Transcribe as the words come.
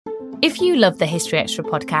If you love the History Extra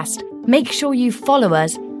podcast, make sure you follow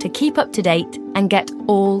us to keep up to date and get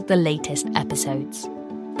all the latest episodes.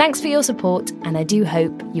 Thanks for your support, and I do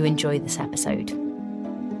hope you enjoy this episode.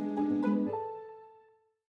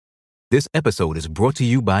 This episode is brought to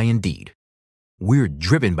you by Indeed. We're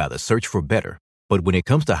driven by the search for better, but when it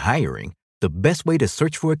comes to hiring, the best way to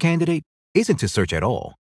search for a candidate isn't to search at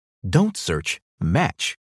all. Don't search,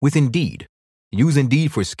 match with Indeed. Use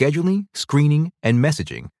Indeed for scheduling, screening, and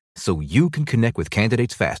messaging so you can connect with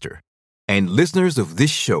candidates faster. And listeners of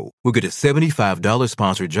this show will get a $75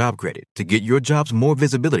 sponsored job credit to get your jobs more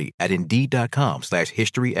visibility at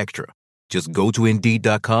Indeed.com/historyextra. Just go to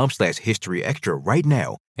Indeed.com/historyextra right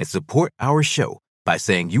now and support our show by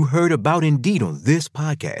saying you heard about Indeed on this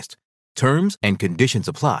podcast. Terms and conditions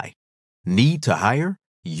apply. Need to hire?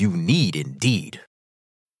 You need Indeed.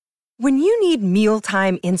 When you need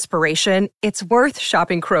mealtime inspiration, it's worth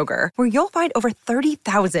shopping Kroger, where you'll find over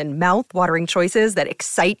 30,000 mouth-watering choices that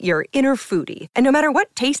excite your inner foodie. And no matter what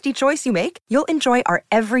tasty choice you make, you'll enjoy our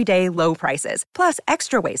everyday low prices, plus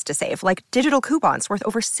extra ways to save, like digital coupons worth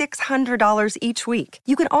over $600 each week.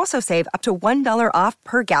 You can also save up to $1 off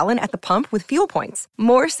per gallon at the pump with fuel points.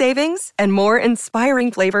 More savings and more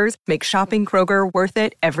inspiring flavors make shopping Kroger worth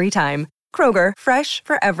it every time. Kroger, fresh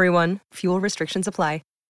for everyone. Fuel restrictions apply.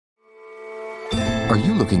 Are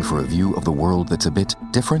you looking for a view of the world that's a bit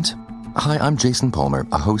different? Hi, I'm Jason Palmer,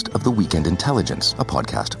 a host of The Weekend Intelligence, a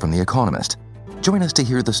podcast from The Economist. Join us to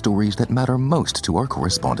hear the stories that matter most to our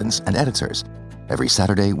correspondents and editors. Every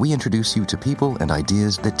Saturday, we introduce you to people and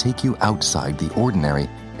ideas that take you outside the ordinary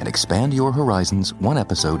and expand your horizons one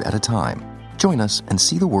episode at a time. Join us and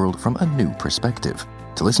see the world from a new perspective.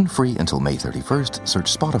 To listen free until May 31st,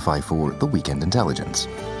 search Spotify for The Weekend Intelligence.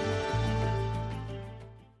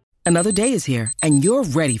 Another day is here, and you're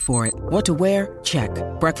ready for it. What to wear? Check.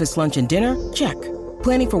 Breakfast, lunch, and dinner? Check.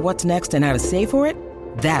 Planning for what's next and how to save for it?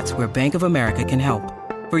 That's where Bank of America can help.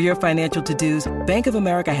 For your financial to-dos, Bank of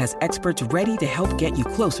America has experts ready to help get you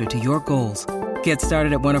closer to your goals. Get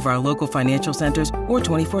started at one of our local financial centers or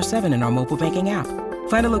 24/7 in our mobile banking app.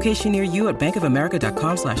 Find a location near you at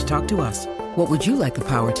bankofamerica.com/talktous. What would you like the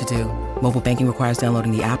power to do? Mobile banking requires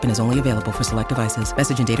downloading the app and is only available for select devices.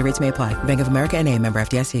 Message and data rates may apply. Bank of America NA, member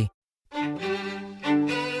FDIC.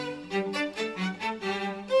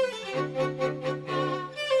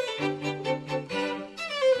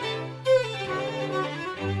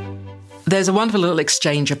 There's a wonderful little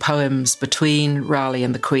exchange of poems between Raleigh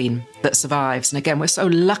and the Queen that survives. And again, we're so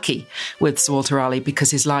lucky with Sir Walter Raleigh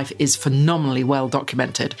because his life is phenomenally well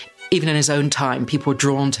documented. Even in his own time, people were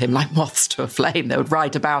drawn to him like moths to a flame. They would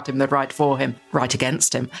write about him, they'd write for him, write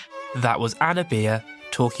against him. That was Anna Beer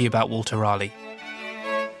talking about Walter Raleigh.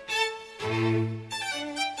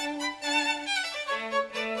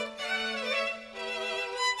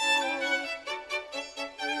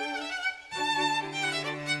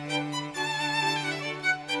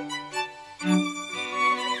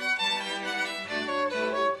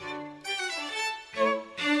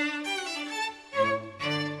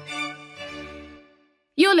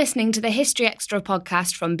 You're listening to the History Extra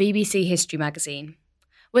podcast from BBC History Magazine.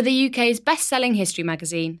 We're the UK's best-selling history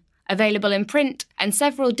magazine, available in print and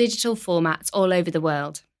several digital formats all over the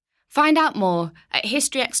world. Find out more at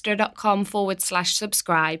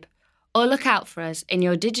historyextra.com/subscribe or look out for us in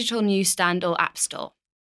your digital newsstand or app store.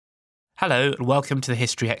 Hello and welcome to the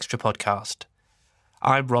History Extra podcast.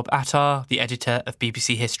 I'm Rob Attar, the editor of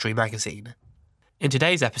BBC History Magazine. In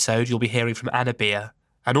today's episode, you'll be hearing from Anna Beer,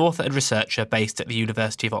 an author and researcher based at the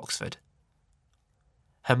University of Oxford.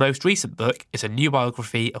 Her most recent book is a new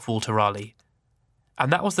biography of Walter Raleigh,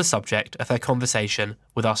 and that was the subject of her conversation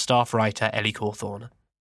with our staff writer Ellie Cawthorne.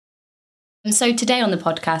 So today on the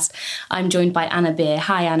podcast, I'm joined by Anna Beer.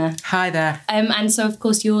 Hi, Anna. Hi there. And so, of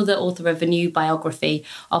course, you're the author of a new biography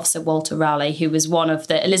of Sir Walter Raleigh, who was one of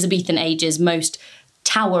the Elizabethan age's most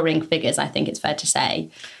towering figures, I think it's fair to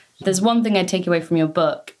say. There's one thing I take away from your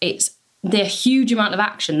book. It's the huge amount of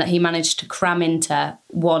action that he managed to cram into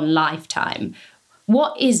one lifetime.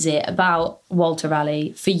 What is it about Walter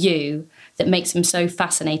Raleigh for you that makes him so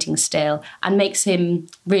fascinating still and makes him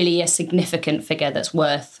really a significant figure that's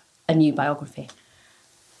worth a new biography?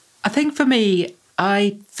 I think for me,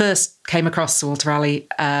 I first came across Sir Walter Raleigh,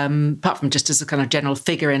 apart from just as a kind of general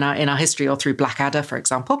figure in our history or through Blackadder, for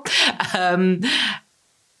example,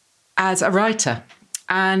 as a writer.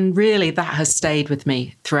 And really that has stayed with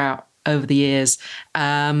me throughout over the years.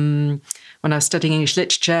 When I was studying English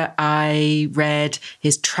literature, I read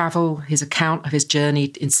his travel, his account of his journey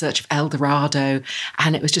in search of El Dorado,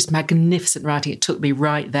 and it was just magnificent writing. It took me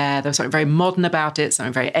right there. There was something very modern about it,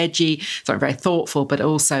 something very edgy, something very thoughtful, but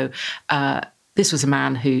also this was a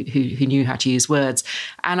man who knew how to use words.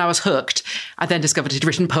 And I was hooked. I then discovered he'd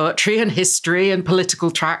written poetry and history and political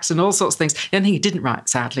tracts and all sorts of things. The only thing he didn't write,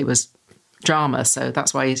 sadly, was drama. So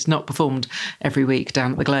that's why he's not performed every week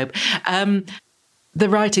down at the Globe. The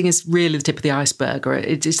writing is really the tip of the iceberg, or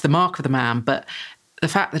it's the mark of the man. But the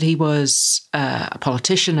fact that he was a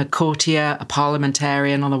politician, a courtier, a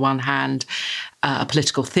parliamentarian on the one hand, a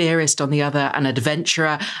political theorist on the other, an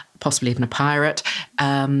adventurer, possibly even a pirate,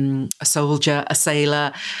 a soldier, a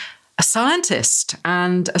sailor, a scientist,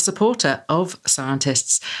 and a supporter of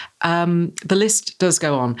scientists. The list does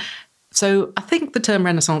go on. So I think the term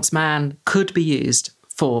Renaissance man could be used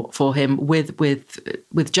for him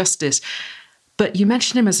with justice. But you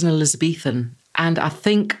mentioned him as an Elizabethan, and I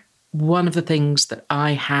think one of the things that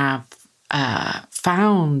I have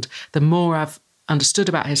found, the more I've understood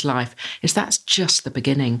about his life, is that's just the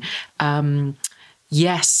beginning.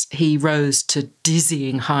 Yes, he rose to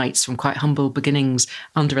dizzying heights from quite humble beginnings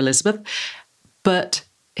under Elizabeth, but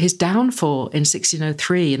his downfall in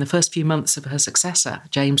 1603, in the first few months of her successor,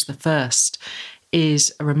 James I,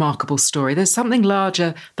 is a remarkable story. There's something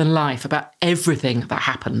larger than life about everything that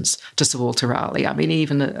happens to Sir Walter Raleigh. I mean,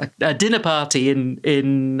 even a dinner party down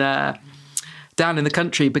in the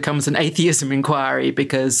country becomes an atheism inquiry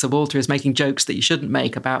because Sir Walter is making jokes that you shouldn't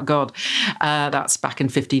make about God. That's back in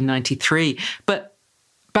 1593. But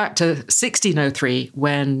back to 1603,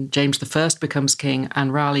 when James I becomes king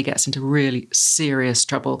and Raleigh gets into really serious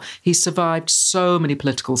trouble. He's survived so many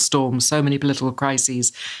political storms, so many political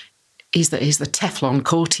crises. He's the Teflon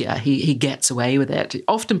courtier. He gets away with it,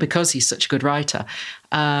 often because he's such a good writer.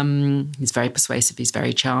 He's very persuasive. He's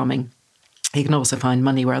very charming. He can also find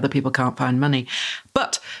money where other people can't find money.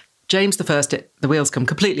 But James I, the wheels come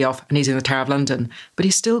completely off and he's in the Tower of London. But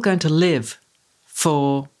he's still going to live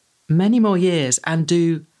for many more years and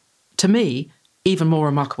do, to me, even more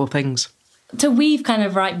remarkable things. To weave kind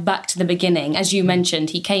of right back to the beginning, as you mentioned,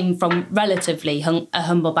 he came from relatively a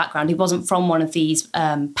humble background. He wasn't from one of these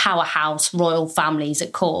powerhouse royal families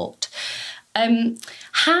at court.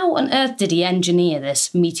 How on earth did he engineer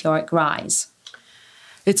this meteoric rise?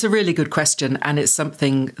 It's a really good question, and it's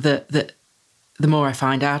something that the more I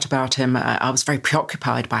find out about him, I was very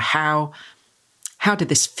preoccupied by how did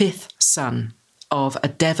this fifth son of a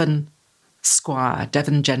Devon squire,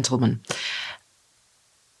 Devon gentleman,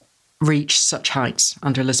 reach such heights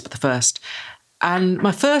under Elizabeth I? And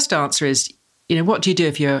my first answer is, what do you do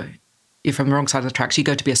if you're from the wrong side of the tracks? You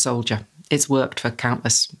go to be a soldier. It's worked for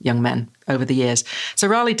countless young men over the years. So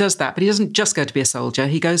Raleigh does that, but he doesn't just go to be a soldier.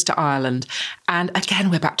 He goes to Ireland. And again,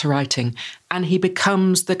 we're back to writing. And he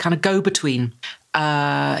becomes the kind of go-between.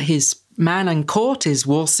 His man in court is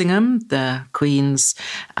Walsingham, the Queen's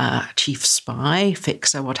chief spy,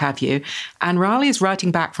 fixer, what have you. And Raleigh is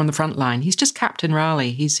writing back from the front line. He's just Captain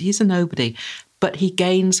Raleigh. He's a nobody. But he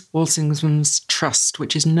gains Walsingham's trust,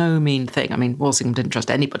 which is no mean thing. I mean, Walsingham didn't trust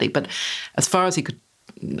anybody, but as far as he could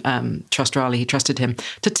trust Raleigh, he trusted him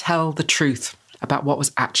to tell the truth about what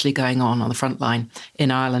was actually going on the front line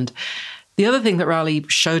in Ireland. The other thing that Raleigh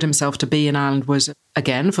showed himself to be in Ireland was,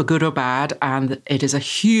 again, for good or bad, and it is a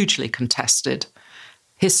hugely contested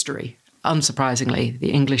history, unsurprisingly,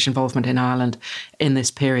 the English involvement in Ireland in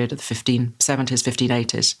this period of the 1570s,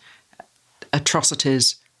 1580s.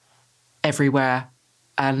 Atrocities everywhere.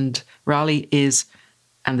 And Raleigh is,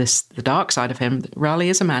 and the dark side of him, Raleigh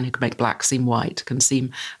is a man who can make black seem white, can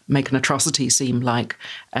make an atrocity seem like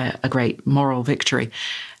a great moral victory.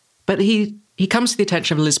 But he comes to the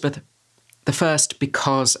attention of Elizabeth I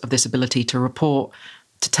because of this ability to report,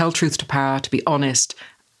 to tell truth to power, to be honest,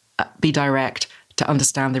 be direct, to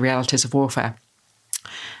understand the realities of warfare.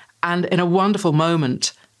 And in a wonderful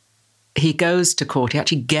moment, he goes to court. He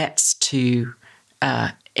actually gets to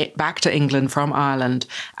back to England from Ireland.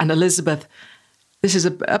 And Elizabeth, this is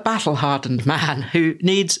a battle-hardened man who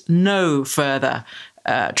needs no further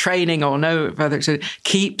training or no further,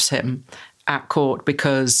 keeps him at court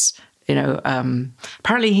because,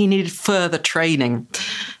 apparently he needed further training.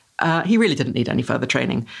 He really didn't need any further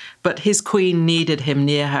training, but his queen needed him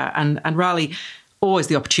near her. And Raleigh, always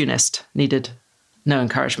the opportunist, needed no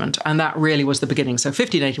encouragement. And that really was the beginning. So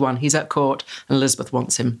 1581, he's at court and Elizabeth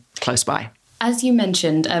wants him close by. As you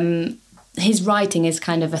mentioned, his writing is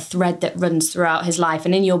kind of a thread that runs throughout his life.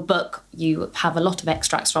 And in your book, you have a lot of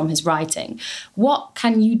extracts from his writing. What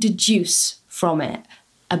can you deduce from it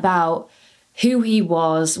about who he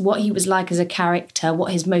was, what he was like as a character,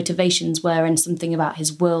 what his motivations were, and something about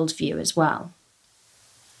his worldview as well?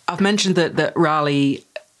 I've mentioned that Raleigh,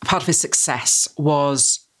 part of his success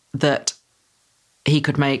was that he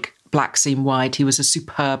could make black seem white. He was a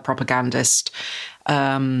superb propagandist.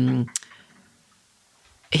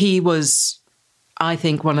 He was I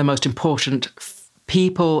think, one of the most important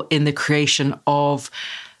people in the creation of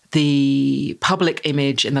the public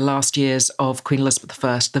image in the last years of Queen Elizabeth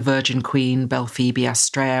I, the Virgin Queen, Belphoebe,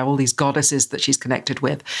 Astrea, all these goddesses that she's connected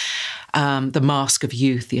with, the Mask of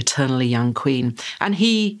Youth, the eternally young queen. And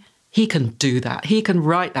he can do that. He can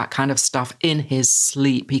write that kind of stuff in his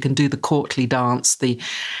sleep. He can do the courtly dance, the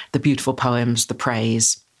beautiful poems, the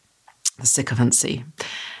praise, the sycophancy.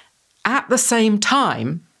 At the same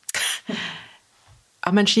time,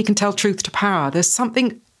 I mentioned he can tell truth to power. There's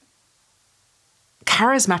something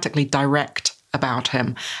charismatically direct about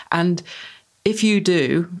him. And if you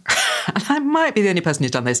do, and I might be the only person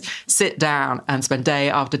who's done this, sit down and spend day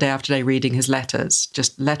after day after day reading his letters,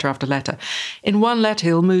 just letter after letter. In one letter,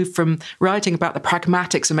 he'll move from writing about the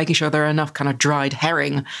pragmatics and making sure there are enough kind of dried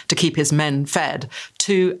herring to keep his men fed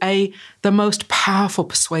to the most powerful,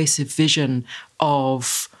 persuasive vision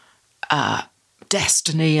of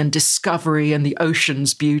destiny and discovery and the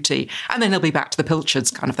ocean's beauty. And then he'll be back to the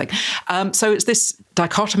pilchards kind of thing. So it's this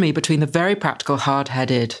dichotomy between the very practical,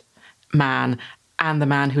 hard-headed man and the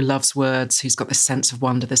man who loves words, who's got this sense of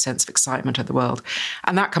wonder, this sense of excitement of the world.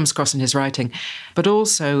 And that comes across in his writing, but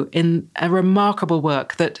also in a remarkable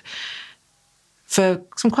work that, for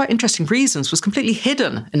some quite interesting reasons, was completely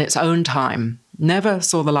hidden in its own time, never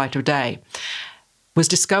saw the light of day, was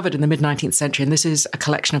discovered in the mid-19th century. And this is a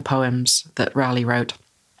collection of poems that Raleigh wrote,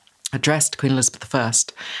 addressed to Queen Elizabeth I.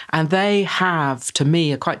 And they have, to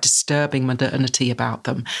me, a quite disturbing modernity about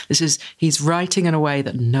them. He's writing in a way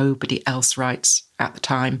that nobody else writes at the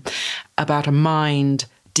time, about a mind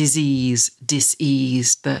diseased,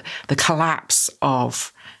 diseased, the collapse,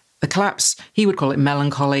 he would call it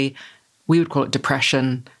melancholy, we would call it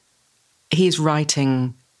depression. He's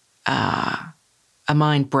writing a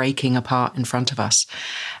mind breaking apart in front of us.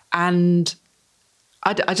 And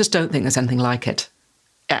I just don't think there's anything like it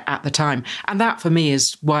at the time. And that, for me,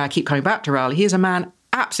 is why I keep coming back to Raleigh. He is a man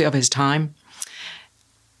absolutely of his time.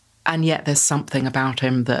 And yet there's something about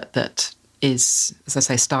him that is, as I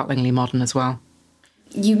say, startlingly modern as well.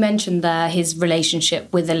 You mentioned there his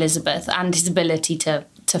relationship with Elizabeth and his ability to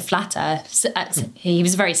flatter. He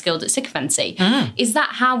was very skilled at sycophancy. Is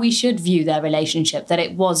that how we should view their relationship, that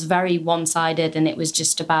it was very one-sided and it was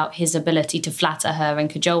just about his ability to flatter her and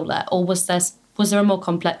cajole her? Or was there a more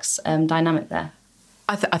complex dynamic there?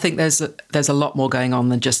 I think there's a lot more going on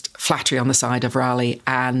than just flattery on the side of Raleigh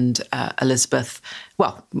and Elizabeth.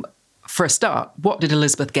 Well, for a start, what did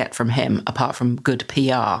Elizabeth get from him apart from good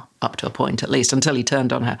PR, up to a point at least, until he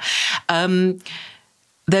turned on her?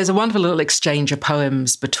 There's a wonderful little exchange of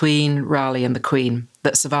poems between Raleigh and the Queen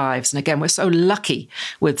that survives. And again, we're so lucky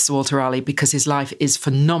with Sir Walter Raleigh because his life is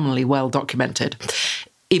phenomenally well documented.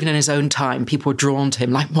 Even in his own time, people were drawn to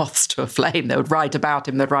him like moths to a flame. They would write about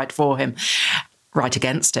him, they'd write for him, write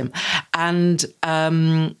against him. And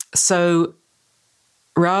so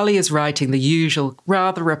Raleigh is writing the usual,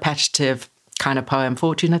 rather repetitive kind of poem,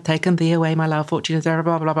 "Fortune hath taken thee away, my love, fortune is there,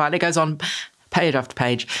 blah, blah, blah." And it goes on page after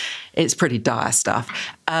page. It's pretty dire stuff,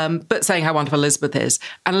 but saying how wonderful Elizabeth is.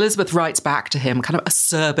 And Elizabeth writes back to him kind of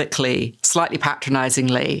acerbically, slightly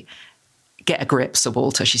patronisingly, "Get a grip, Sir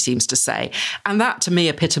Walter," she seems to say. And that, to me,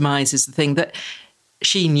 epitomises the thing that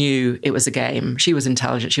she knew it was a game. She was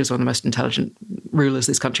intelligent. She was one of the most intelligent rulers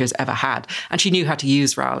this country has ever had. And she knew how to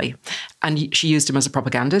use Raleigh. And she used him as a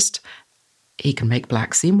propagandist. He can make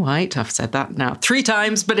black seem white. I've said that now 3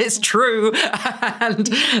 times, but it's true. And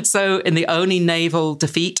so in the only naval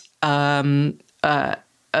defeat, the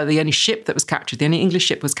only ship that was captured, the only English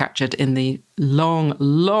ship was captured in the long,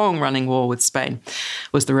 long-running war with Spain,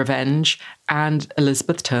 was the Revenge. And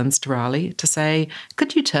Elizabeth turns to Raleigh to say,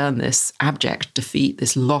 "Could you turn this abject defeat,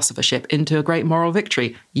 this loss of a ship, into a great moral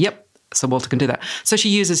victory?" Yep. Sir Walter can do that. So she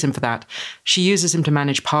uses him for that. She uses him to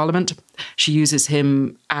manage Parliament. She uses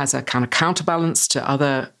him as a kind of counterbalance to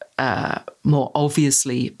other more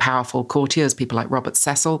obviously powerful courtiers, people like Robert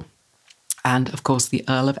Cecil and, of course, the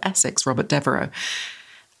Earl of Essex, Robert Devereux.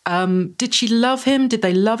 Did she love him? Did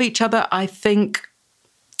they love each other? I think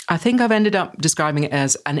I've ended up describing it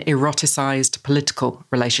as an eroticized political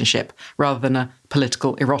relationship rather than a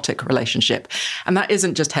political erotic relationship. And that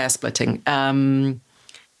isn't just hair splitting.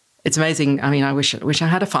 It's amazing. I mean, I wish I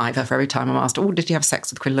had a fiver for every time I'm asked, "Oh, did you have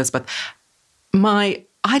sex with Queen Elizabeth?"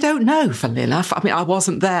 I don't know, funnily enough. I mean, I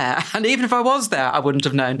wasn't there. And even if I was there, I wouldn't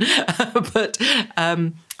have known. But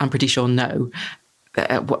I'm pretty sure no.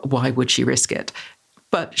 Why would she risk it?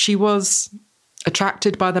 But she was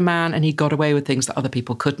attracted by the man, and he got away with things that other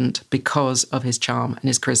people couldn't because of his charm and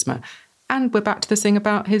his charisma. And we're back to this thing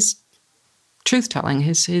about his truth-telling,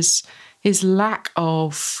 his lack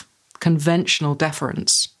of conventional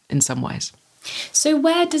deference in some ways. So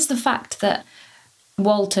where does the fact that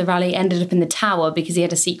Walter Raleigh ended up in the Tower because he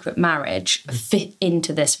had a secret marriage fit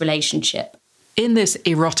into this relationship? In this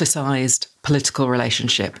eroticised political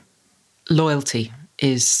relationship, loyalty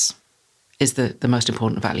is the most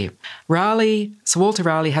important value. Sir Walter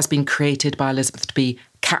Raleigh has been created by Elizabeth to be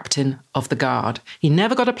captain of the guard. He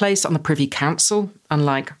never got a place on the Privy Council,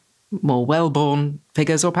 unlike more well-born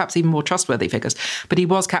figures or perhaps even more trustworthy figures, but he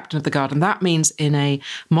was captain of the guard, and that means in a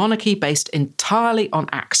monarchy based entirely on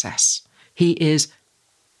access, he is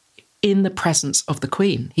in the presence of the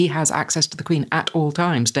Queen. He has access to the Queen at all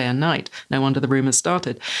times, day and night. No wonder the rumours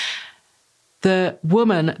started. The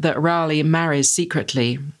woman that Raleigh marries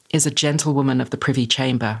secretly is a gentlewoman of the Privy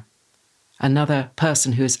Chamber, another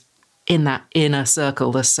person who is in that inner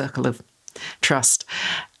circle, the circle of trust.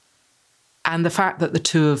 And the fact that the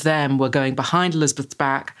two of them were going behind Elizabeth's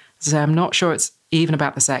back, so I'm not sure it's even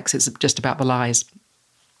about the sex, it's just about the lies,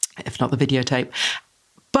 if not the videotape.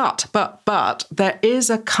 But there is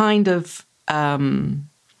a kind of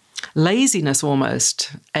laziness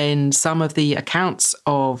almost in some of the accounts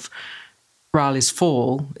of Raleigh's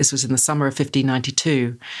fall. This was in the summer of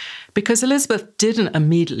 1592, because Elizabeth didn't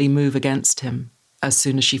immediately move against him as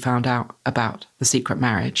soon as she found out about the secret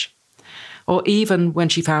marriage, or even when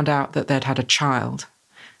she found out that they'd had a child,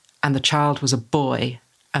 and the child was a boy,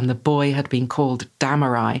 and the boy had been called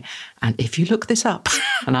Damerai. And if you look this up,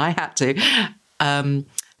 and I had to,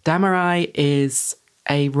 Damerai is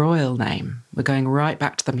a royal name. We're going right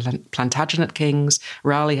back to the Plantagenet kings.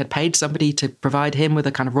 Raleigh had paid somebody to provide him with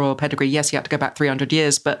a kind of royal pedigree. Yes, he had to go back 300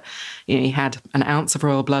 years, but he had an ounce of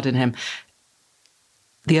royal blood in him.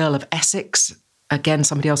 The Earl of Essex, again,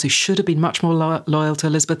 somebody else who should have been much more loyal to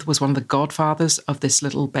Elizabeth, was one of the godfathers of this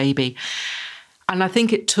little baby. And I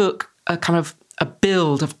think it took a kind of a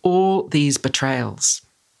build of all these betrayals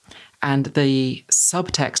and the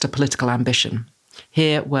subtext of political ambition.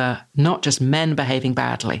 Here were not just men behaving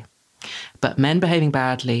badly, but men behaving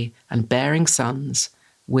badly and bearing sons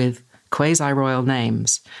with quasi-royal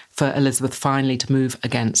names for Elizabeth finally to move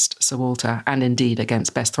against Sir Walter, and indeed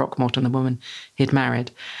against Bess Throckmorton, the woman he'd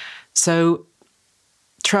married. So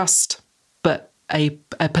trust, but a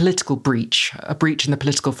political breach, a breach in the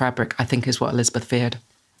political fabric, I think is what Elizabeth feared.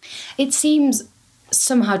 It seems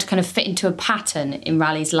somehow to kind of fit into a pattern in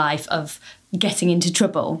Raleigh's life of getting into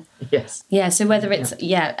trouble. Yes. Yeah, so whether it's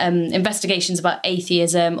investigations about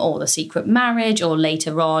atheism or the secret marriage, or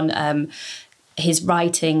later on his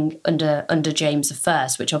writing under James I,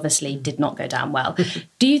 which obviously did not go down well.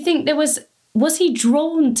 Do you think was he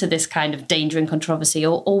drawn to this kind of danger and controversy,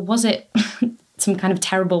 or was it some kind of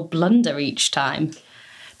terrible blunder each time?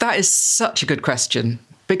 That is such a good question.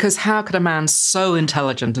 Because how could a man so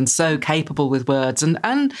intelligent and so capable with words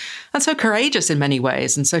and so courageous in many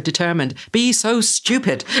ways and so determined be so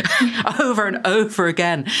stupid over and over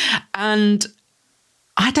again? And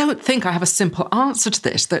I don't think I have a simple answer to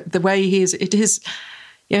this. The way he is,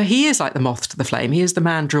 he is like the moth to the flame. He is the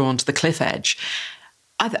man drawn to the cliff edge.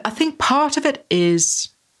 I think part of it is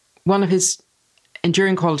one of his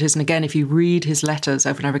enduring qualities, and again, if you read his letters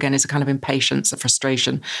over and over again, is a kind of impatience, a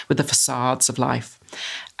frustration with the facades of life.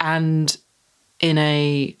 And in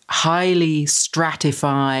a highly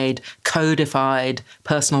stratified, codified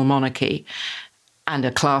personal monarchy and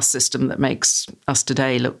a class system that makes us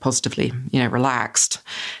today look positively, relaxed,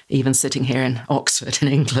 even sitting here in Oxford in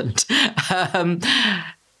England,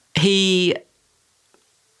 he's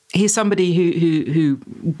somebody who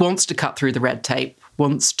wants to cut through the red tape,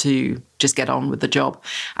 wants to just get on with the job.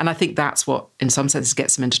 And I think that's what, in some senses,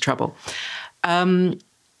 gets him into trouble.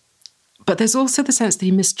 But there's also the sense that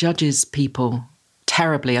he misjudges people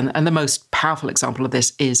terribly. And the most powerful example of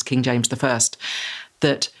this is King James I,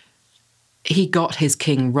 that he got his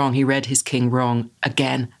king wrong. He read his king wrong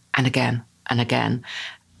again and again and again.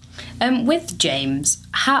 With James,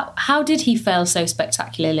 how did he fail so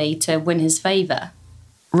spectacularly to win his favour?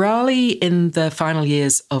 Raleigh, in the final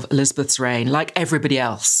years of Elizabeth's reign, like everybody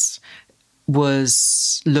else,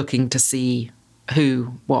 was looking to see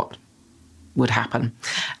what would happen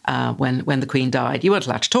when the Queen died. You weren't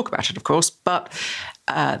allowed to talk about it, of course, but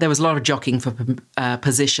there was a lot of jockeying for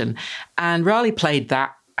position. And Raleigh played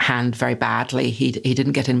that hand very badly. He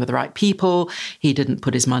didn't get in with the right people. He didn't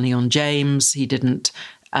put his money on James. He didn't,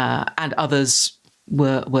 and others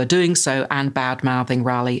were doing so and bad-mouthing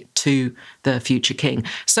Raleigh to the future king.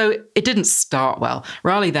 So it didn't start well.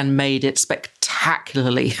 Raleigh then made it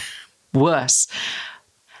spectacularly worse.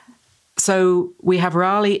 So we have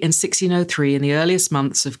Raleigh in 1603, in the earliest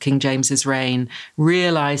months of King James's reign,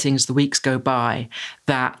 realising as the weeks go by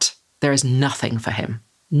that there is nothing for him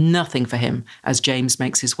as James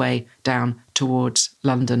makes his way down towards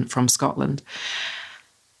London from Scotland.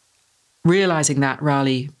 realising that,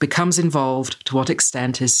 Raleigh becomes involved, to what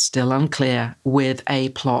extent is still unclear, with a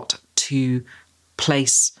plot to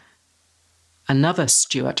place another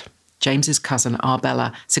Stuart, James's cousin,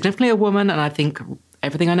 Arbella, significantly a woman, and I think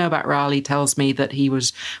everything I know about Raleigh tells me that he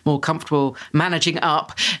was more comfortable managing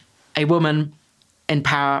up a woman in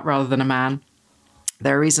power rather than a man.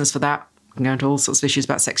 There are reasons for that. We can go into all sorts of issues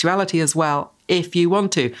about sexuality as well, if you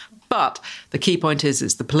want to. But the key point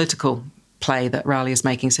is the political play that Raleigh is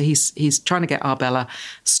making. So he's trying to get Arbella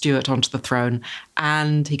Stuart onto the throne,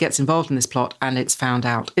 and he gets involved in this plot, and it's found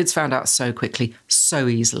out. It's found out so quickly, so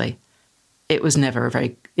easily. It was never a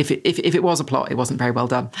very... If it was a plot, it wasn't very well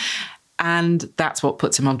done. And that's what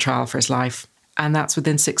puts him on trial for his life. And that's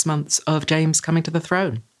within 6 months of James coming to the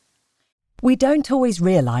throne. We don't always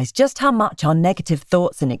realise just how much our negative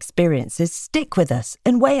thoughts and experiences stick with us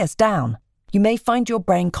and weigh us down. You may find your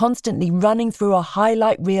brain constantly running through a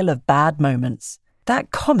highlight reel of bad moments.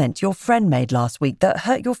 That comment your friend made last week that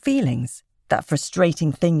hurt your feelings. That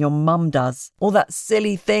frustrating thing your mum does. Or that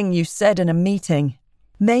silly thing you said in a meeting.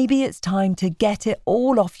 Maybe it's time to get it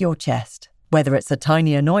all off your chest. Whether it's a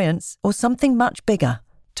tiny annoyance or something much bigger,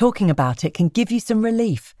 talking about it can give you some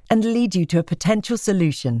relief and lead you to a potential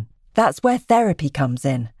solution. That's where therapy comes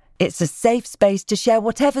in. It's a safe space to share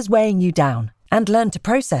whatever's weighing you down and learn to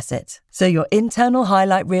process it, so your internal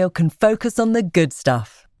highlight reel can focus on the good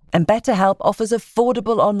stuff. And BetterHelp offers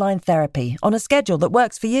affordable online therapy on a schedule that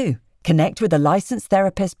works for you. Connect with a licensed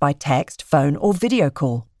therapist by text, phone, or video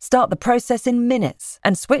call. Start the process in minutes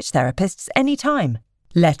and switch therapists anytime.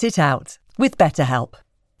 Let it out with BetterHelp.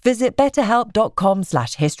 Visit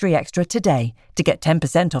betterhelp.com/historyextra today to get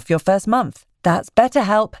 10% off your first month. That's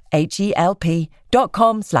BetterHelp,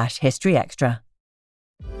 HELP.com/historyextra.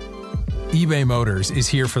 eBay Motors is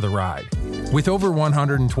here for the ride. With over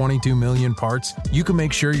 122 million parts, you can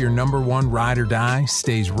make sure your number one ride or die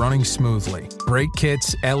stays running smoothly. Brake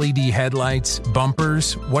kits, LED headlights,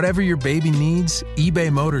 bumpers, whatever your baby needs,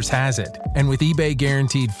 eBay Motors has it. And with eBay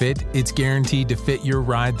Guaranteed Fit, it's guaranteed to fit your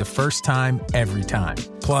ride the first time, every time.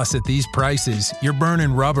 Plus, at these prices, you're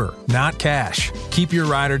burning rubber, not cash. Keep your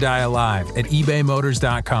ride or die alive at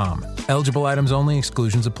ebaymotors.com. Eligible items only.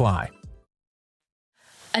 Exclusions apply.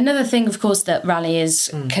 Another thing, of course, that Raleigh is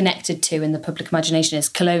connected to in the public imagination is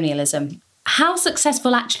colonialism. How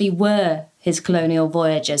successful actually were his colonial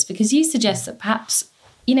voyages? Because you suggest that perhaps,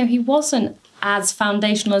 he wasn't as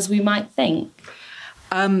foundational as we might think.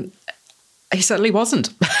 He certainly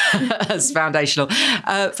wasn't as foundational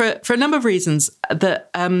for a number of reasons.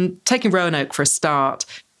 That taking Roanoke for a start,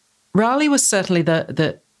 Raleigh was certainly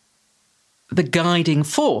the guiding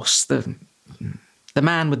force, the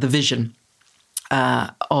man with the vision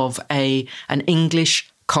of an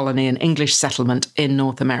English colony, an English settlement in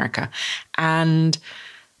North America. But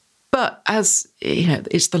as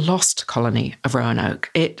it's the lost colony of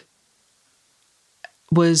Roanoke. It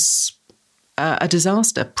was a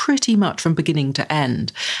disaster pretty much from beginning to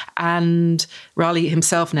end. And Raleigh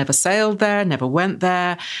himself never sailed there, never went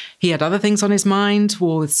there. He had other things on his mind,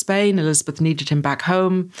 war with Spain. Elizabeth needed him back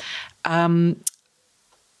home.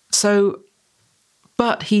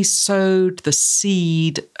 But he sowed the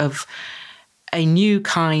seed of a new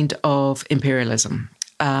kind of imperialism.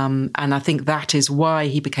 And I think that is why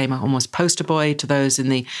he became almost poster boy to those in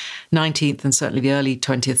the 19th and certainly the early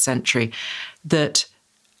 20th century, that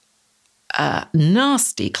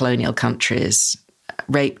nasty colonial countries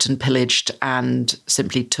raped and pillaged and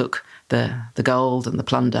simply took the gold and the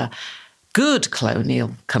plunder. Good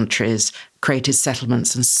colonial countries created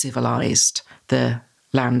settlements and civilized the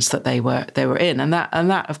lands that they were in, and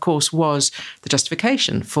that of course was the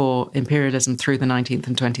justification for imperialism through the 19th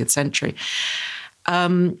and 20th century.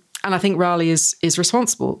 And I think Raleigh is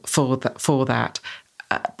responsible for that,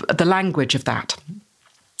 the language of that.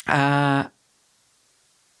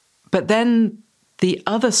 But then the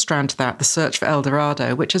other strand to that, the search for El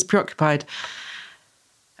Dorado, which has preoccupied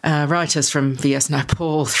writers from V.S.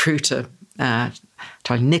 Naipaul through to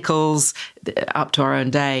Charlie Nichols, up to our own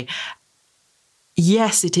day.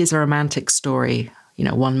 Yes, it is a romantic story.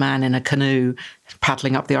 One man in a canoe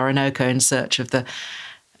paddling up the Orinoco in search of the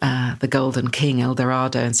Golden King, El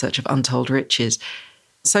Dorado, in search of untold riches.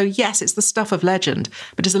 So yes, it's the stuff of legend,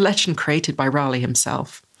 but it's a legend created by Raleigh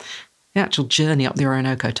himself. The actual journey up the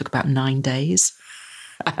Orinoco took about 9 days,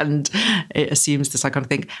 and it assumes this iconic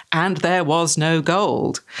thing. And there was no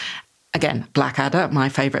gold. Again, Blackadder, my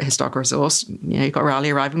favourite historical resource. You've got Raleigh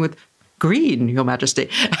arriving with green, Your Majesty.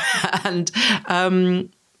 And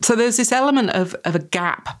so there's this element of a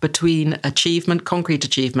gap between achievement, concrete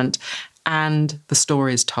achievement, and the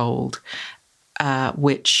stories told,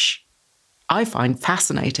 which I find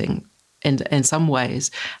fascinating. in some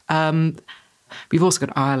ways. We've also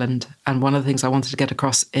got Ireland, and one of the things I wanted to get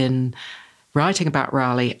across in writing about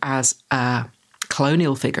Raleigh as a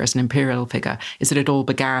colonial figure, as an imperial figure, is that it all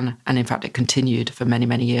began, and in fact it continued for many,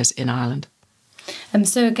 many years in Ireland.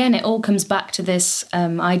 So again, it all comes back to this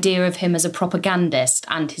idea of him as a propagandist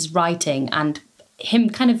and his writing and him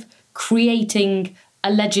kind of creating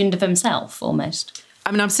a legend of himself, almost.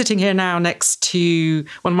 I mean, I'm sitting here now next to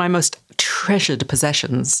one of my most treasured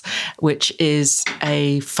possessions, which is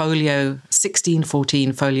a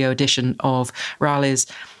 1614 folio edition of Raleigh's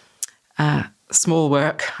small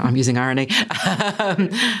work, I'm using irony,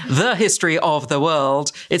 The History of the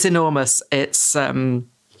World. It's enormous. It's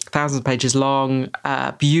thousands of pages long,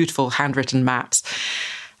 beautiful handwritten maps.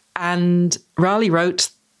 And Raleigh wrote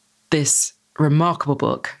this remarkable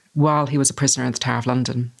book while he was a prisoner in the Tower of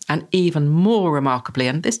London. And even more remarkably,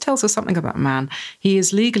 and this tells us something about man, he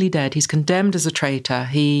is legally dead. He's condemned as a traitor.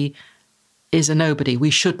 He is a nobody. We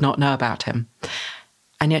should not know about him.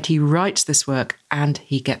 And yet he writes this work and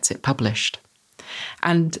he gets it published.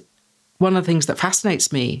 And one of the things that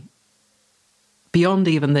fascinates me, beyond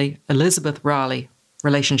even the Elizabeth Raleigh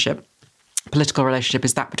relationship, political relationship,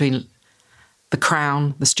 is that between the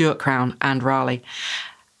Crown, the Stuart Crown, and Raleigh.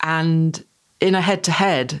 And in a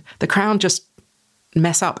head-to-head, the Crown just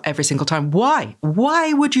mess up every single time. Why?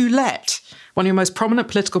 Why would you let one of your most prominent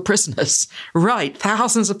political prisoners write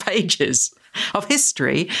thousands of pages of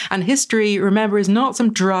history? And history, remember, is not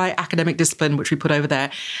some dry academic discipline which we put over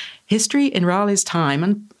there. History in Raleigh's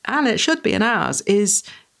time, and it should be in ours, is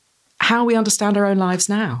how we understand our own lives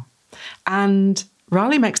now. And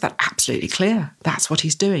Raleigh makes that absolutely clear. That's what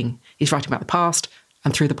he's doing. He's writing about the past,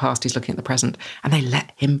 and through the past, he's looking at the present, and they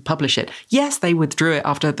let him publish it. Yes, they withdrew it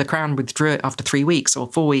after the Crown withdrew it after 3 weeks or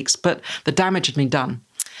 4 weeks, but the damage had been done.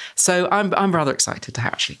 So I'm rather excited to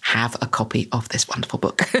actually have a copy of this wonderful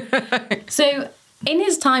book. So in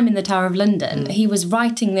his time in the Tower of London, he was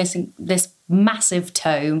writing this massive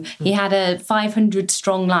tome. He had a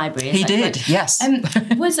 500-strong library. He did, yes.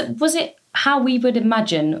 Was it how we would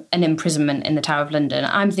imagine an imprisonment in the Tower of London?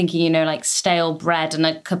 I'm thinking, like stale bread and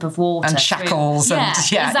a cup of water. And shackles. Is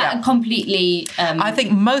that completely... I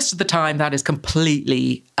think most of the time that is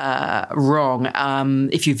completely wrong.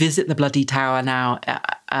 If you visit the Bloody Tower now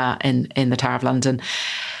in the Tower of London,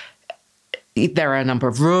 there are a number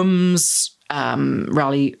of rooms.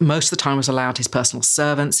 Raleigh, most of the time, was allowed his personal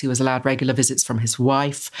servants. He was allowed regular visits from his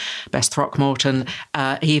wife, Bess Throckmorton.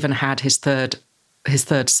 He even had his third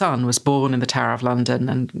son was born in the Tower of London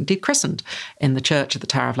and indeed christened in the church of the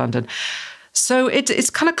Tower of London. So it's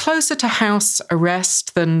kind of closer to house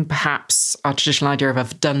arrest than perhaps our traditional idea of a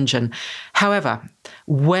dungeon. However,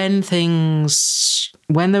 when there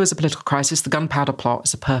was a political crisis, the Gunpowder Plot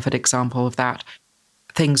is a perfect example of that.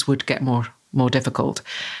 Things would get more difficult.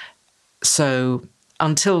 So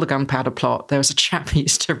until the Gunpowder Plot, there was a chap who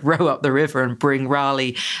used to row up the river and bring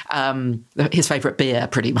Raleigh his favourite beer,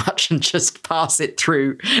 pretty much, and just pass it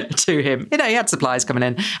through to him. He had supplies coming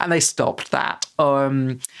in, and they stopped that.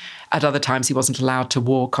 At other times, he wasn't allowed to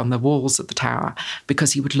walk on the walls of the tower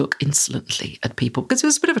because he would look insolently at people. Because it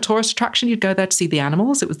was a bit of a tourist attraction. You'd go there to see the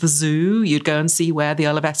animals. It was the zoo. You'd go and see where the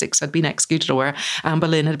Earl of Essex had been executed or where Anne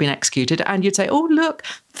Boleyn had been executed. And you'd say, oh, look,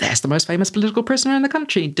 there's the most famous political prisoner in the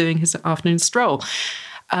country doing his afternoon stroll.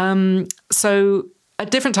 So at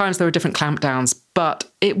different times, there were different clampdowns, but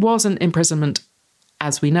it wasn't imprisonment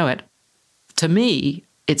as we know it. To me,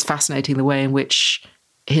 it's fascinating the way in which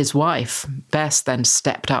his wife, Bess, then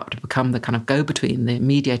stepped up to become the kind of go-between, the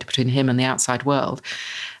mediator between him and the outside world.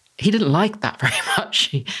 He didn't like that very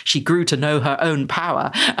much. She grew to know her own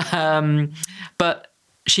power. But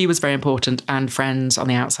she was very important, and friends on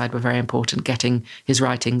the outside were very important, getting his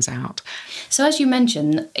writings out. So as you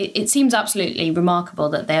mentioned, it seems absolutely remarkable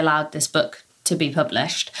that they allowed this book to be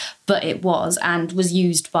published, but it was, and was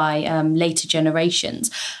used by later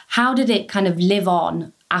generations. How did it kind of live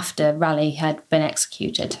on after Raleigh had been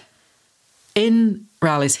executed? In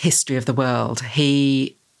Raleigh's History of the World,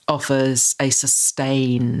 he offers a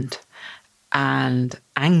sustained and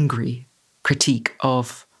angry critique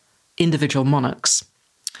of individual monarchs.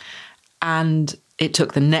 And it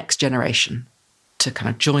took the next generation to kind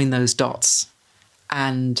of join those dots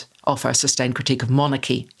and offer a sustained critique of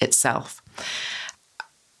monarchy itself.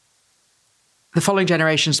 The following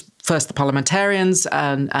generations, first the parliamentarians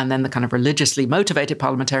and then the kind of religiously motivated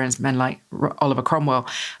parliamentarians, men like Oliver Cromwell,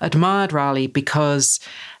 admired Raleigh because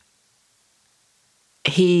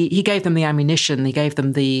he gave them the ammunition, he gave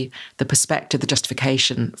them the perspective, the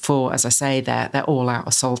justification for, as I say, their all-out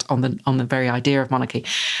assault on the very idea of monarchy.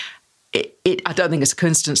 I don't think it's a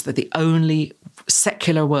coincidence that the only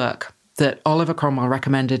secular work that Oliver Cromwell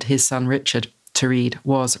recommended his son Richard to read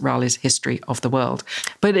was Raleigh's History of the World.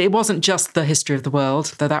 But it wasn't just the history of the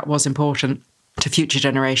world, though that was important to future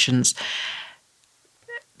generations.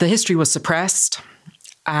 The history was suppressed,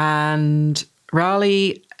 and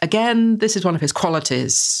Raleigh, again, this is one of his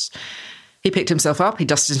qualities. He picked himself up, he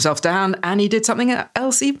dusted himself down, and he did something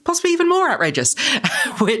else, possibly even more outrageous,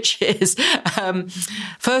 which is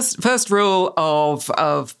first rule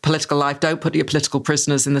of political life: don't put your political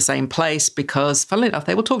prisoners in the same place, because, funnily enough,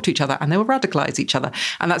 they will talk to each other and they will radicalise each other.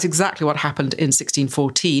 And that's exactly what happened in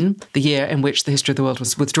 1614, the year in which the History of the World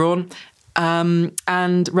was withdrawn.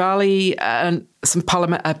 And Raleigh, some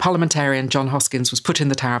parliamentarian, John Hoskins, was put in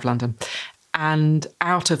the Tower of London. And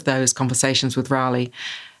out of those conversations with Raleigh,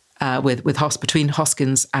 between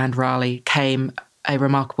Hoskins and Raleigh, came a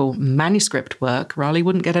remarkable manuscript work. Raleigh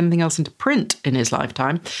wouldn't get anything else into print in his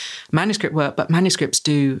lifetime. Manuscript work, but manuscripts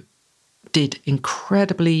did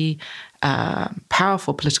incredibly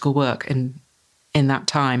powerful political work in that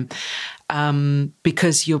time.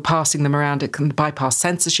 Because you're passing them around, it can bypass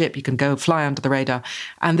censorship, you can go fly under the radar.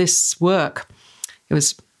 And this work, it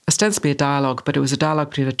was ostensibly a dialogue, but it was a dialogue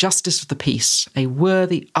between a justice of the peace, a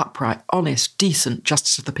worthy, upright, honest, decent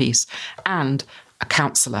justice of the peace, and a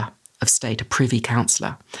councillor of state, a privy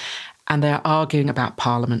councillor. And they're arguing about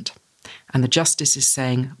Parliament. And the justice is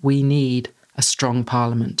saying, we need a strong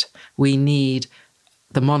Parliament. We need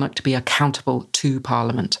the monarch to be accountable to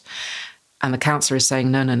Parliament. And the councillor is saying,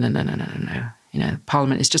 no. You know,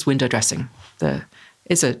 Parliament is just window dressing.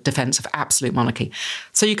 It's a defence of absolute monarchy.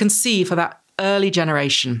 So you can see for that early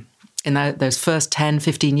generation, in those first 10,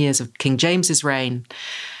 15 years of King James's reign,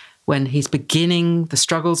 when he's beginning, the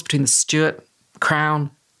struggles between the Stuart crown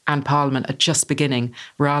and Parliament are just beginning,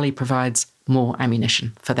 Raleigh provides more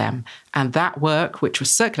ammunition for them. And that work, which was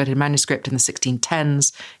circulated in manuscript in the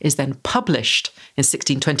 1610s, is then published in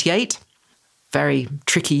 1628. Very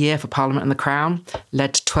tricky year for Parliament and the Crown,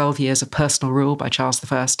 led to 12 years of personal rule by Charles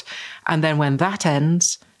I. And then when that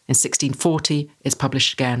ends, in 1640, it's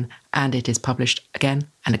published again, and it is published again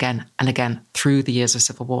and again and again through the years of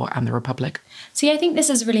Civil War and the Republic. See, I think this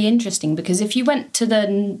is really interesting, because if you went to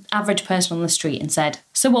the average person on the street and said,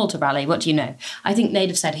 Sir Walter Raleigh, what do you know? I think they'd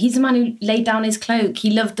have said, he's the man who laid down his cloak, he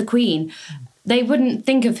loved the Queen. They wouldn't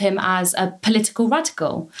think of him as a political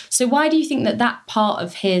radical. So why do you think that part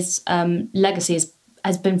of his legacy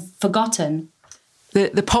has been forgotten?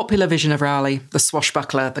 The popular vision of Raleigh, the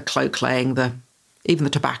swashbuckler, the cloak laying, even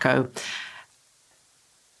the tobacco,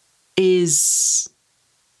 has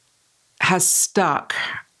stuck.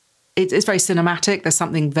 It's very cinematic. There's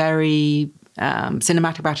something very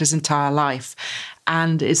cinematic about his entire life,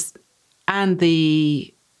 and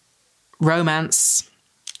the romance.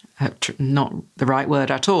 Not the right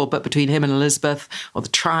word at all, but between him and Elizabeth, or the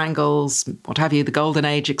triangles, what have you. The Golden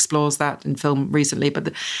Age explores that in film recently,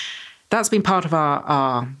 but that's been part of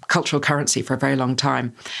our cultural currency for a very long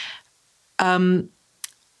time. I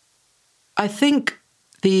think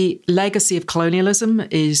the legacy of colonialism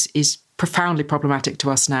is profoundly problematic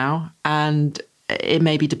to us now, and it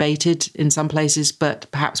may be debated in some places, but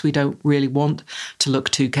perhaps we don't really want to look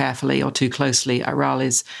too carefully or too closely at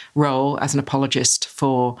Raleigh's role as an apologist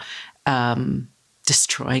for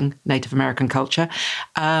destroying Native American culture.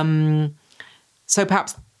 So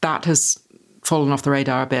perhaps that has fallen off the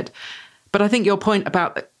radar a bit. But I think your point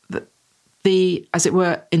about the as it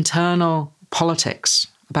were, internal politics,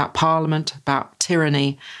 about Parliament, about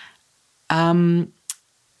tyranny,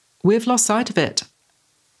 we've lost sight of it.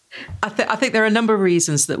 I think there are a number of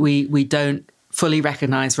reasons that we don't fully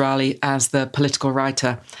recognise Raleigh as the political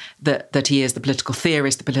writer that he is, the political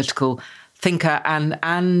theorist, the political thinker,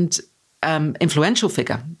 and influential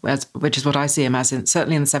figure, which is what I see him as,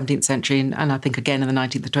 certainly in the 17th century, and I think again in the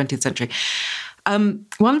 19th and 20th century.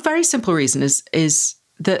 One very simple reason is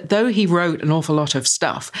that though he wrote an awful lot of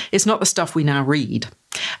stuff, it's not the stuff we now read.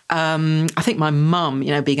 I think my mum,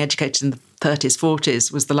 being educated in the 30s,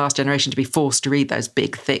 40s, was the last generation to be forced to read those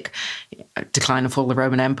big, thick Decline and Fall of the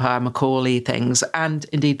Roman Empire, Macaulay things, and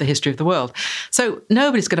indeed the History of the World. So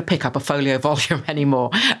nobody's going to pick up a folio volume anymore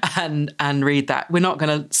and read that. We're not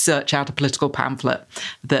going to search out a political pamphlet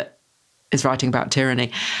that is writing about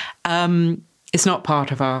tyranny. It's not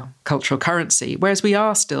part of our cultural currency, whereas we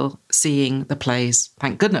are still seeing the plays,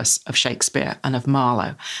 thank goodness, of Shakespeare and of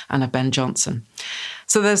Marlowe and of Ben Jonson.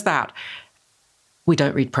 So there's that. We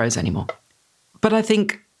don't read prose anymore. But I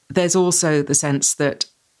think there's also the sense that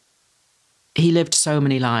he lived so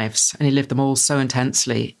many lives and he lived them all so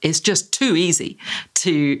intensely. It's just too easy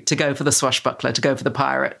to go for the swashbuckler, to go for the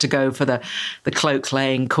pirate, to go for the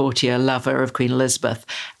cloak-laying courtier lover of Queen Elizabeth.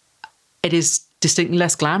 It is distinctly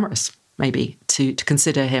less glamorous maybe, to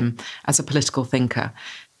consider him as a political thinker.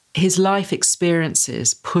 His life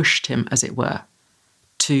experiences pushed him, as it were,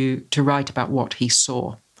 to write about what he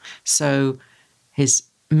saw. So his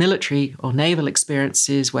military or naval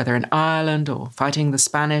experiences, whether in Ireland or fighting the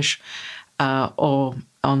Spanish or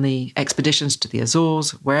on the expeditions to the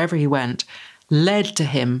Azores, wherever he went, led to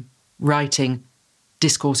him writing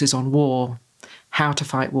discourses on war, how to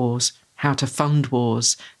fight wars, how to fund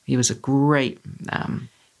wars. He was a great...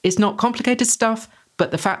 it's not complicated stuff,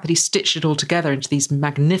 but the fact that he stitched it all together into these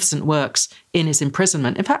magnificent works in his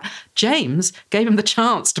imprisonment. In fact, James gave him the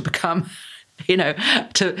chance to become,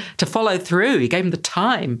 to follow through. He gave him the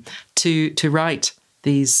time to write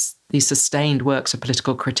these sustained works of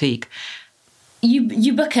political critique.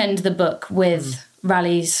 You bookend the book with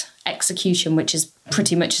Raleigh's execution, which is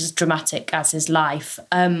pretty much as dramatic as his life,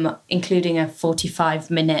 including a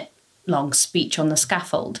 45-minute long speech on the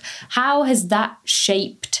scaffold. How did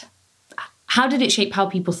it shape how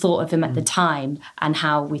people thought of him at the time and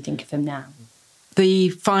how we think of him now? The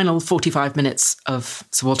final 45 minutes of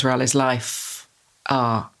Sir Walter Raleigh's life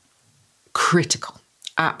are critical,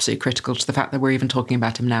 absolutely critical to the fact that we're even talking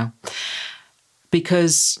about him now.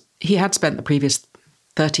 Because he had spent the previous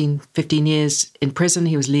 13, 15 years in prison.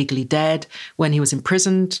 He was legally dead. When he was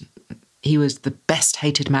imprisoned, he was the best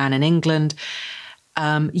hated man in England.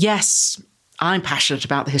 Yes, I'm passionate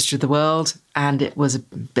about the history of the world, and it was a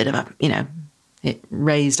bit of it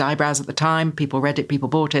raised eyebrows at the time. People read it, people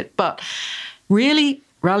bought it. But really,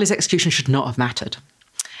 Raleigh's execution should not have mattered.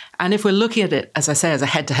 And if we're looking at it, as I say, as a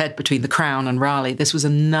head-to-head between the Crown and Raleigh, this was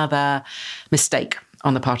another mistake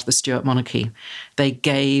on the part of the Stuart monarchy. They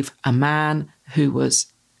gave a man who was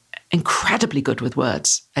incredibly good with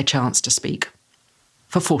words a chance to speak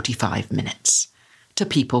for 45 minutes to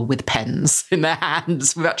people with pens in their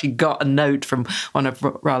hands. We've actually got a note from one of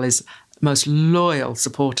Raleigh's most loyal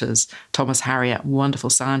supporters, Thomas Harriot,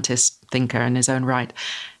 wonderful scientist, thinker in his own right,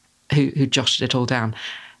 who jotted it all down.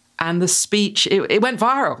 And the speech, it went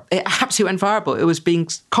viral. It absolutely went viral. It was being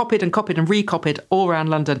copied and copied and recopied all around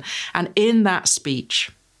London. And in that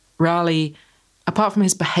speech, Raleigh, apart from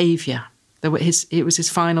his behaviour, it was his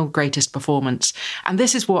final greatest performance. And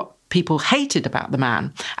this is what people hated about the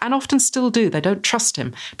man, and often still do. They don't trust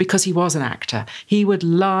him because he was an actor. He would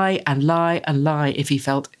lie and lie and lie if he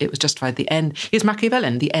felt it was justified. The end, he was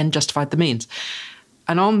Machiavellian, the end justified the means.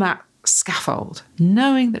 And on that scaffold,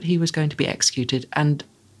 knowing that he was going to be executed, and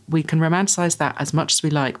we can romanticise that as much as we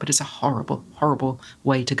like, but it's a horrible, horrible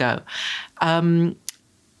way to go.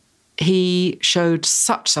 He showed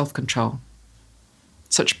such self-control,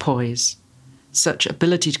 such poise, such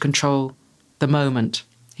ability to control the moment.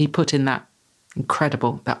 He put in that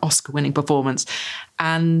incredible, that Oscar-winning performance.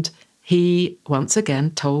 And he, once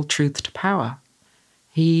again, told truth to power.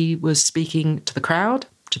 He was speaking to the crowd,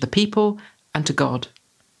 to the people, and to God.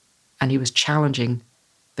 And he was challenging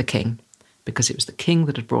the king, because it was the king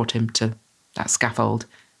that had brought him to that scaffold,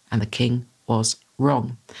 and the king was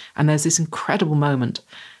wrong. And there's this incredible moment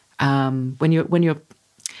when you're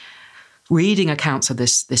reading accounts of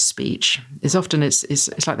this speech. It's often it's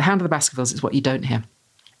like the Hound of the Baskervilles. It's what you don't hear.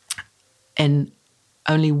 In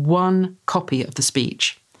only one copy of the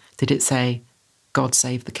speech did it say, "God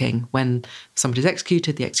save the king." When somebody's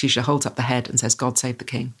executed, the executioner holds up the head and says, "God save the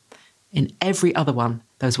king." In every other one,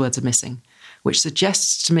 those words are missing, which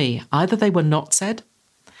suggests to me either they were not said,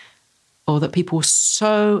 or that people were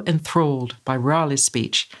so enthralled by Raleigh's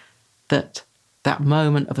speech that that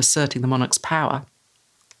moment of asserting the monarch's power,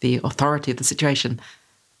 the authority of the situation,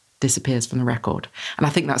 disappears from the record. And I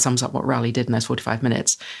think that sums up what Raleigh did in those 45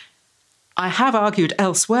 minutes. I have argued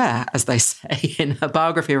elsewhere, as they say in her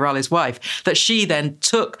biography of Raleigh's wife, that she then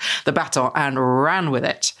took the baton and ran with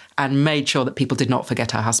it and made sure that people did not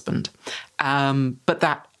forget her husband. But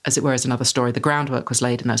that, as it were, is another story. The groundwork was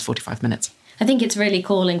laid in those 45 minutes. I think it's really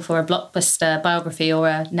calling for a blockbuster biography or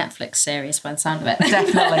a Netflix series by the sound of it.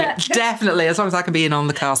 Definitely, as long as I can be in on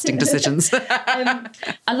the casting decisions.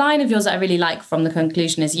 A line of yours that I really like from the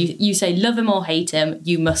conclusion is you say, "Love him or hate him,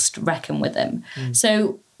 you must reckon with him."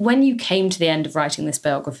 So when you came to the end of writing this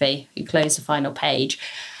biography, you closed the final page,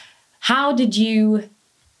 how did you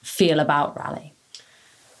feel about Raleigh?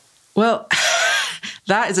 Well,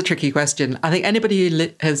 that is a tricky question. I think anybody who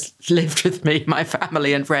has lived with me, my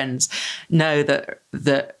family and friends, know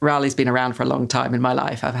that Raleigh's been around for a long time in my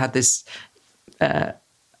life. I've had this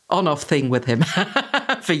on-off thing with him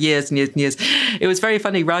for years and years and years. It was very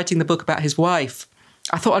funny writing the book about his wife.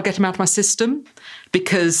 I thought I'd get him out of my system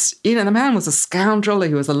because, the man was a scoundrel,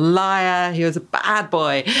 he was a liar, he was a bad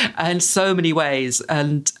boy in so many ways.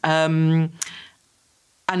 And in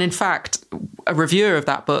fact, a reviewer of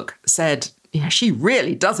that book said she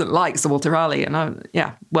really doesn't like Sir Walter Raleigh. And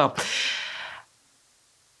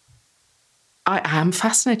I am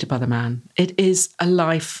fascinated by the man. It is a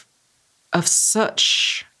life of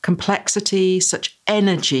such complexity, such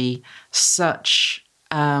energy, such...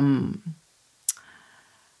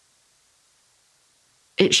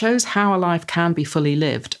 it shows how a life can be fully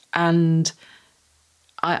lived. And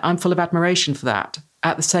I'm full of admiration for that.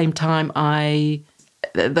 At the same time,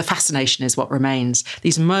 the fascination is what remains.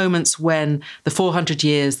 These moments when the 400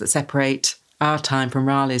 years that separate our time from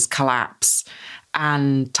Raleigh's collapse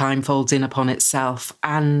and time folds in upon itself.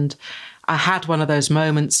 And I had one of those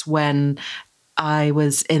moments when I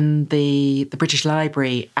was in the British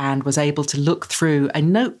Library and was able to look through a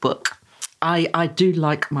notebook. I do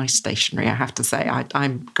like my stationery, I have to say.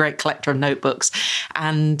 I'm a great collector of notebooks.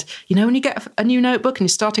 And, when you get a new notebook and you're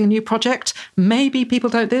starting a new project, maybe people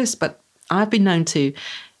don't do this, but I've been known to.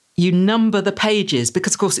 You number the pages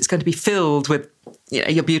because, of course, it's going to be filled with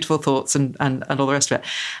your beautiful thoughts and all the rest of it.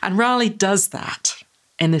 And Raleigh does that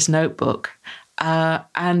in this notebook.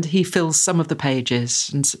 And he fills some of the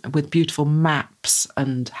pages with beautiful maps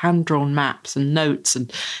and hand-drawn maps and notes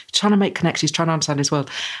and trying to make connections, trying to understand his world.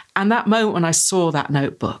 And that moment when I saw that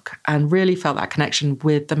notebook and really felt that connection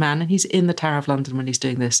with the man, and he's in the Tower of London when he's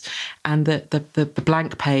doing this, and the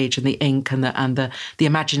blank page and the ink and the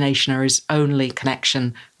imagination are his only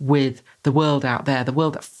connection with the world out there, the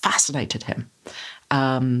world that fascinated him,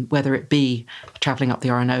 whether it be travelling up the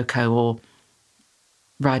Orinoco or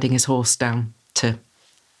riding his horse down to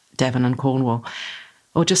Devon and Cornwall,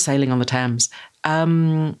 or just sailing on the Thames.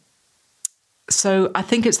 So I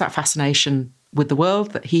think it's that fascination with the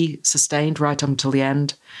world that he sustained right up until the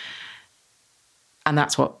end. And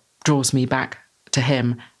that's what draws me back to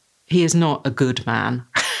him. He is not a good man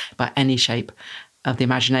by any shape of the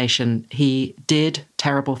imagination. He did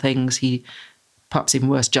terrible things. He, perhaps even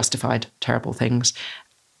worse, justified terrible things.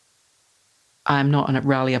 I'm not a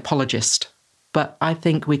Raleigh apologist, but I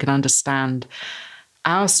think we can understand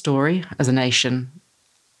our story as a nation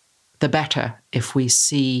the better if we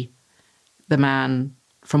see the man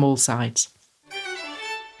from all sides.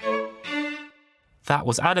 That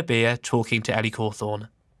was Anna Beer talking to Ellie Cawthorne.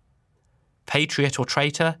 Patriot or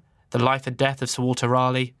Traitor? The Life and Death of Sir Walter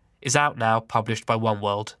Raleigh is out now, published by One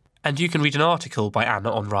World. And you can read an article by Anna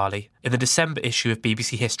on Raleigh in the December issue of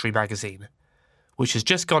BBC History magazine, which has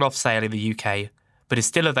just gone off sale in the UK, but is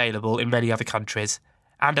still available in many other countries,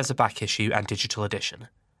 and as a back issue and digital edition.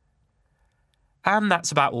 And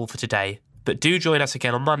that's about all for today, but do join us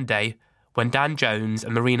again on Monday, when Dan Jones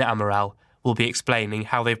and Marina Amaral will be explaining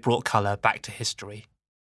how they've brought colour back to history.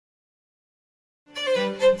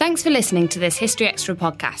 Thanks for listening to this History Extra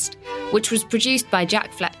podcast, which was produced by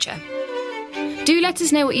Jack Fletcher. Do let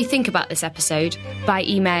us know what you think about this episode by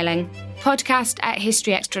emailing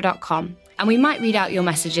podcast@historyextra.com, and we might read out your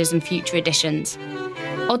messages in future editions.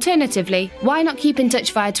 Alternatively, why not keep in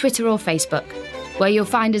touch via Twitter or Facebook, where you'll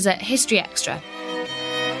find us at History Extra.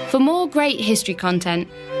 For more great history content,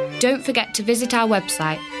 don't forget to visit our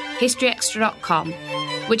website, historyextra.com,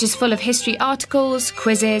 which is full of history articles,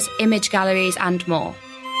 quizzes, image galleries and more.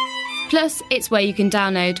 Plus, it's where you can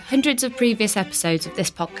download hundreds of previous episodes of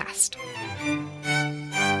this podcast.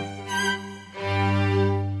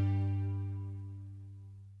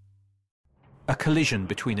 A collision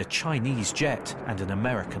between a Chinese jet and an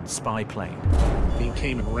American spy plane. He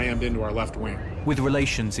came and rammed into our left wing. With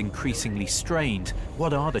relations increasingly strained,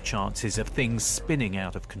 what are the chances of things spinning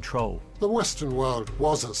out of control? The Western world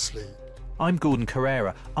was asleep. I'm Gordon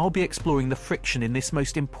Carrera. I'll be exploring the friction in this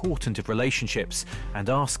most important of relationships and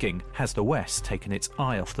asking, has the West taken its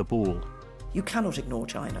eye off the ball? You cannot ignore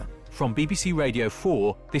China. From BBC Radio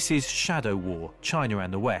 4, this is Shadow War, China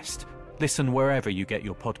and the West. Listen wherever you get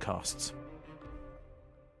your podcasts.